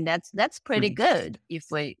 right? And that's pretty good if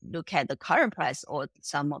we look at the current price or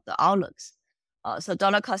some of the outlooks. So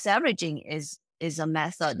dollar cost averaging is a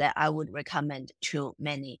method that I would recommend to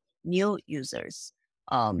many new users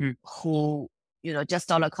who just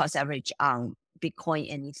dollar cost average on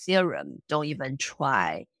Bitcoin and Ethereum. Don't even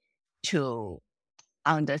try to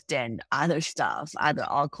understand other stuff, other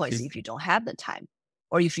altcoins, if you don't have the time,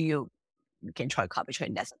 or if you can try copy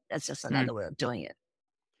trading. That's just another way of doing it.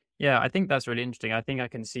 Yeah, I think that's really interesting. I think I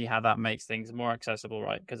can see how that makes things more accessible,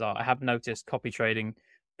 right? Because I have noticed copy trading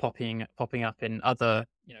popping up in other,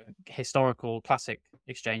 historical classic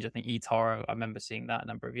exchange. I think eToro, I remember seeing that a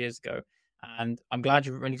number of years ago. And I'm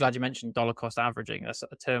really glad you mentioned dollar cost averaging. That's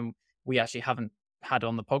a term we actually haven't had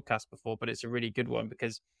on the podcast before, but it's a really good one,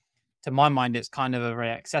 because to my mind, it's kind of a very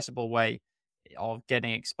accessible way of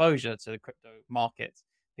getting exposure to the crypto market,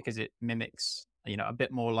 because it mimics, a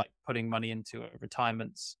bit more like putting money into a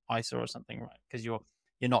retirement ISA or something, right? Because you're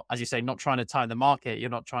not, as you say, not trying to time the market. You're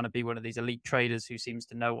not trying to be one of these elite traders who seems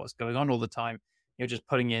to know what's going on all the time. You're just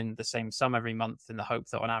putting in the same sum every month in the hope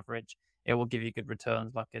that on average it will give you good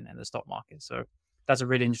returns, like in the stock market. So that's a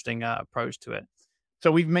really interesting approach to it.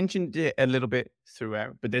 So we've mentioned it a little bit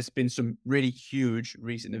throughout, but there's been some really huge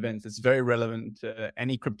recent events that's very relevant to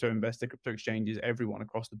any crypto investor, crypto exchanges, everyone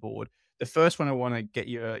across the board. The first one I want to get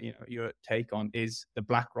your take on is the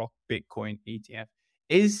BlackRock Bitcoin ETF.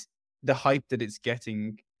 Is the hype that it's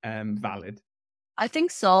getting valid? I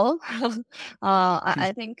think so.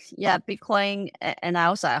 I think, Bitcoin, and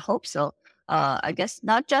I hope so. I guess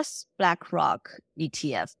not just BlackRock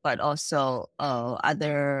ETF, but also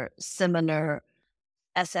other similar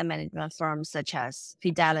asset management firms such as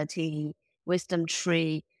Fidelity, Wisdom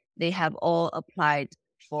Tree. They have all applied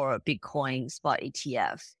for Bitcoin spot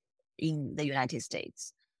ETF in the United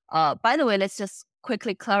States. By the way, let's just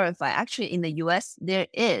quickly clarify. Actually, in the US, there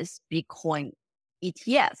is Bitcoin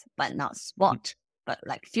ETF, but not spot, but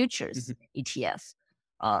like futures ETF.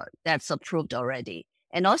 that's approved already.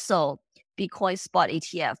 And also, Bitcoin spot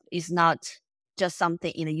ETF is not just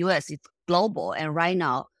something in the US, it's global. And right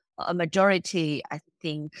now, a majority, I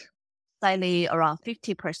think, slightly around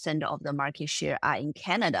 50% of the market share are in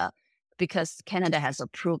Canada, because Canada has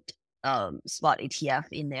approved spot ETF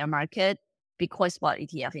in their market, Bitcoin spot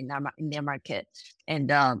ETF in their market,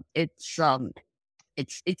 and it's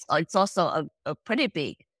also a pretty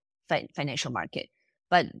big financial market.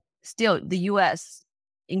 But still, the US,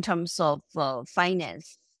 in terms of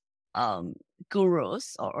finance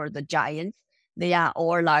gurus or the giants, they are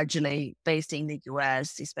all largely based in the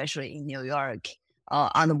US, especially in New York,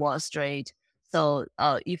 on Wall Street. So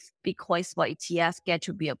if Bitcoin spot ETFs get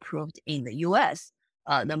to be approved in the US,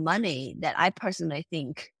 the money that I personally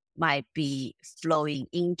think might be flowing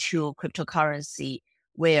into cryptocurrency,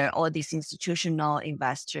 where all these institutional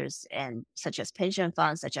investors, and such as pension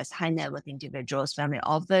funds, such as high net worth individuals, family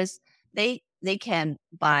office, they can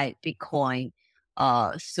buy Bitcoin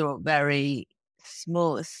through very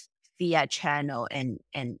smooth fiat channel, and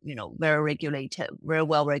very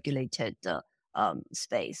well regulated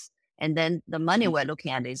space. And then the money we're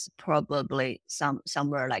looking at is probably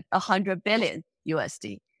somewhere like 100 billion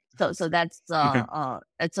USD. So that's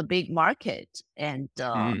it's a big market, and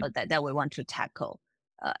that we want to tackle.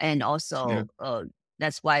 And also,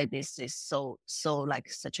 that's why this is so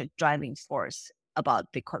like such a driving force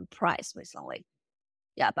about Bitcoin price recently.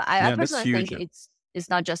 Yeah, but I personally think it's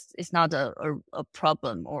not a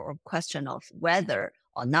problem or a question of whether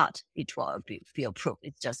or not it will be approved.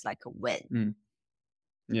 It's just like a win.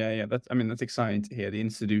 Yeah. That's exciting to hear. The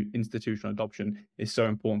institutional adoption is so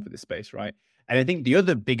important for this space, right? And I think the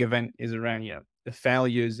other big event is around the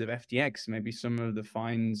failures of FTX, maybe some of the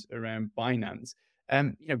fines around Binance.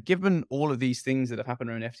 Given all of these things that have happened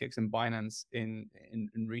around FTX and Binance in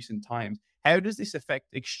recent times, how does this affect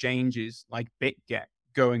exchanges like BitGet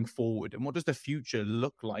going forward? And what does the future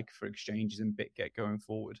look like for exchanges and BitGet going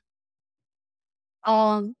forward?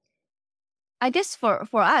 I guess for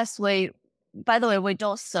us, by the way, we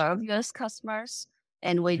don't serve US customers,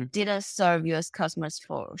 and we didn't serve US customers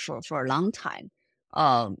for a long time.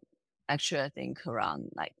 Actually, I think around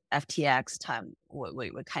like FTX time,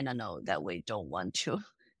 we kind of know that we don't want to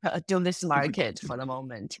do this market for the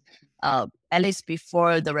moment. At least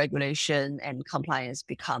before the regulation and compliance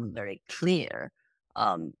become very clear.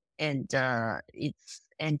 And it's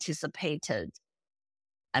anticipated,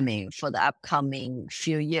 for the upcoming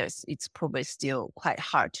few years, it's probably still quite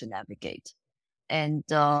hard to navigate. And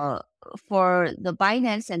for the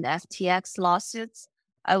Binance and FTX lawsuits,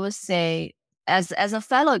 I would say, as a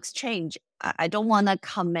fellow exchange, I don't want to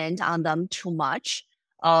comment on them too much.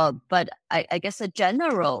 But I guess a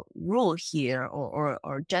general rule here,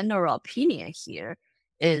 or general opinion here,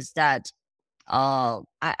 is that I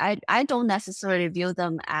don't necessarily view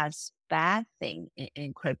them as bad thing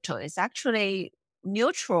in crypto. It's actually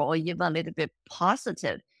neutral, or even a little bit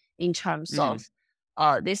positive, in terms of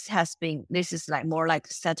this is like more like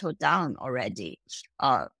settled down already.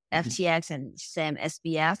 FTX and Sam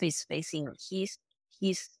SBF is facing his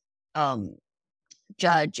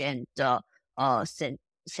judge and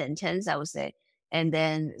sentence, I would say. And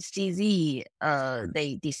then CZ,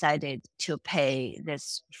 they decided to pay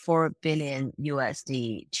this $4 billion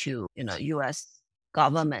USD to US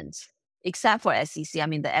government, except for SEC.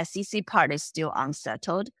 The SEC part is still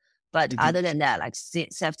unsettled, but other than that, like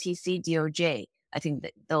CFTC, DOJ, I think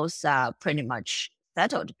that those are pretty much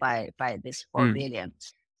settled by this $4 billion.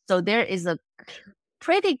 So there is a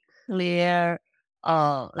pretty clear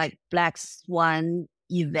like black swan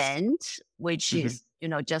event, which is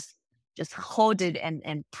just hold it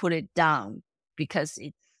and put it down, because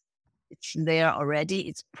it's there already,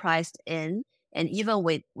 it's priced in. And even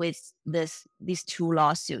with these two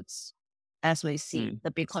lawsuits, as we see,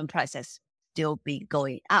 the Bitcoin price has still been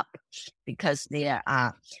going up, because there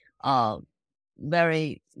are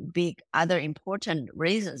very big other important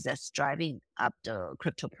reasons that's driving up the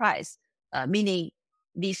crypto price, meaning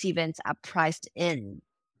these events are priced in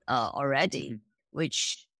already,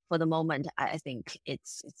 which for the moment, I think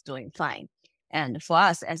it's doing fine. And for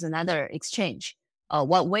us as another exchange,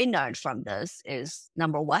 what we learned from this is,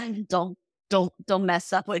 number one, don't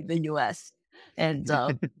mess up with the US, and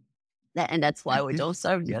and that's why we don't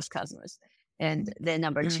serve US customers. And then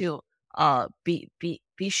number two,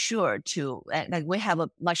 be sure to, like, we have a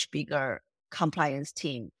much bigger compliance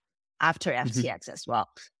team after FTX as well.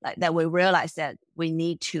 Like that, we realize that we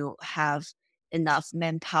need to have enough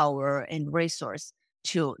manpower and resource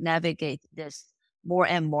to navigate this more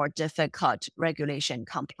and more difficult regulation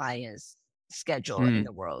compliance schedule in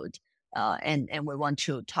the world. and we want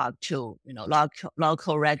to talk to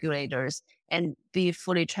local regulators and be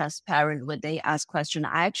fully transparent when they ask questions.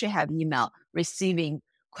 I actually have email receiving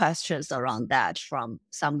questions around that from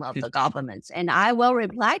some of the governments, and I will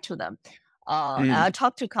reply to them. I'll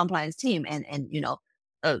talk to compliance team and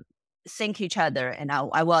sync each other, and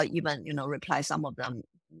I will even reply some of them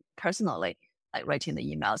personally, like writing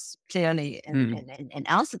the emails clearly and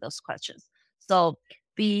answer those questions. So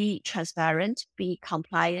be transparent, be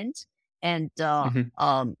compliant, and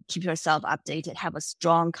keep yourself updated. Have a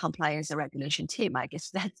strong compliance and regulation team. I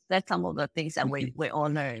guess that's some of the things that we all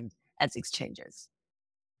learned as exchanges.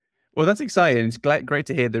 Well, that's exciting. It's great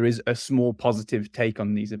to hear there is a small positive take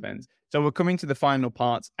on these events. So we're coming to the final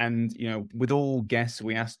parts, and with all guests,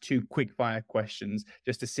 we ask 2 quick fire questions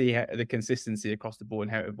just to see the consistency across the board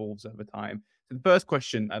and how it evolves over time. So the first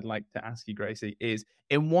question I'd like to ask you, Gracie, is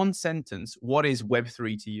in one sentence, what is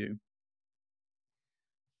Web3 to you?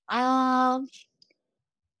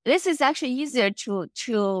 This is actually easier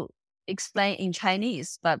to explain in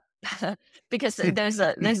Chinese, but because there's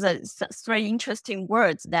a 3 interesting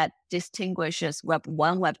words that distinguishes Web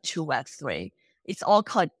 1, Web 2, Web 3. It's all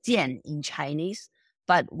called 见 in Chinese,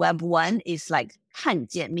 but Web 1 is like 看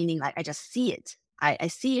见, meaning like I just see it. I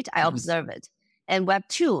see it, I observe it. And Web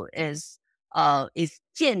 2 is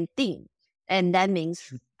鉴定, and that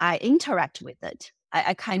means I interact with it.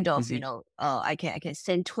 I kind of, I can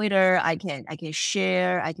send Twitter, I can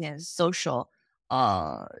share, I can do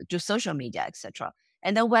social media, etc.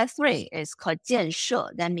 And then Web3 is called 建设,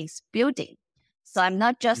 that means building. So I'm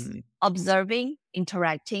not just observing,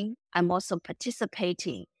 interacting, I'm also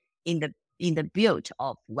participating in the build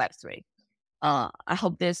of Web3. I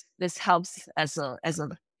hope this helps as a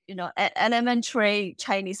elementary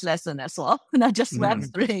Chinese lesson as well, not just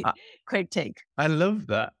Web3. Quick take. I love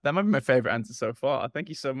that. That might be my favorite answer so far. Thank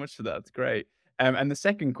you so much for that. That's great. And the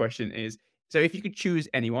second question is, so if you could choose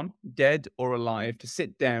anyone, dead or alive, to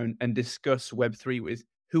sit down and discuss Web3 with,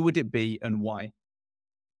 who would it be and why?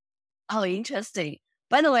 Oh, interesting.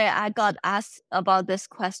 By the way, I got asked about this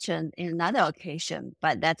question in another occasion,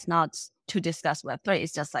 but that's not to discuss Web3.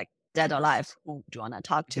 It's just like dead or alive, who do you want to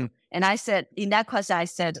talk to? And I said, in that question, I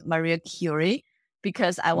said Maria Curie,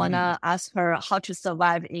 because I want to ask her how to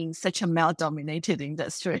survive in such a male-dominated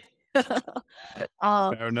industry.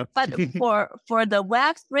 Fair enough. But for the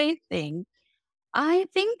Web3 thing, I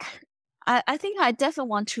think I definitely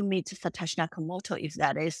want to meet Satoshi Nakamoto, if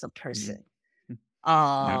that is a person.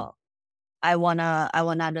 I wanna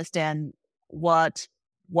understand what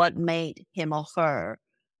made him or her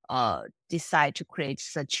decide to create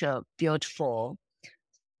such a beautiful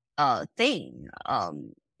thing.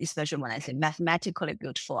 Especially when I say mathematically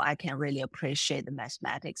beautiful, I can really appreciate the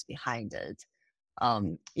mathematics behind it.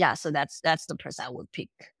 So that's the person I would pick.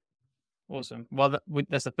 Awesome. Well,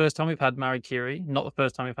 that's the first time we've had Marie Curie, not the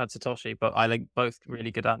first time we've had Satoshi, but I think both really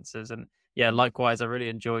good answers. And yeah, likewise, I really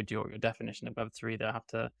enjoyed your definition of Web3 there.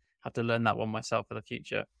 I have to learn that one myself for the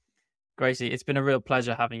future. Gracie, it's been a real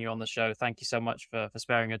pleasure having you on the show. Thank you so much for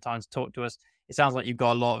sparing your time to talk to us. It sounds like you've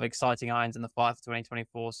got a lot of exciting irons in the fire for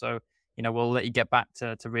 2024. So, we'll let you get back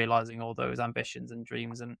to realizing all those ambitions and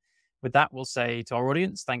dreams. And with that, we'll say to our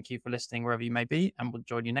audience, thank you for listening wherever you may be, and we'll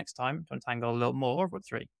join you next time to untangle a little more of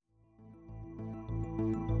Web3.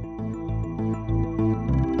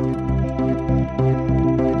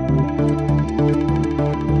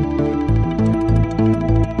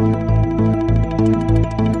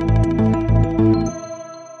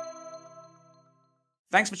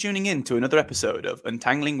 Thanks for tuning in to another episode of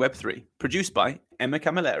Untangling Web3, produced by Emma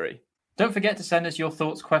Camilleri. Don't forget to send us your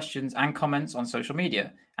thoughts, questions, and comments on social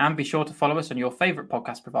media, and be sure to follow us on your favourite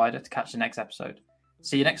podcast provider to catch the next episode.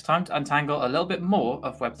 See you next time to untangle a little bit more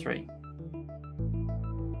of Web3.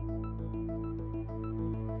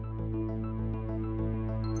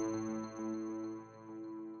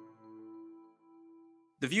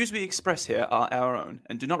 The views we express here are our own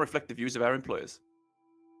and do not reflect the views of our employers.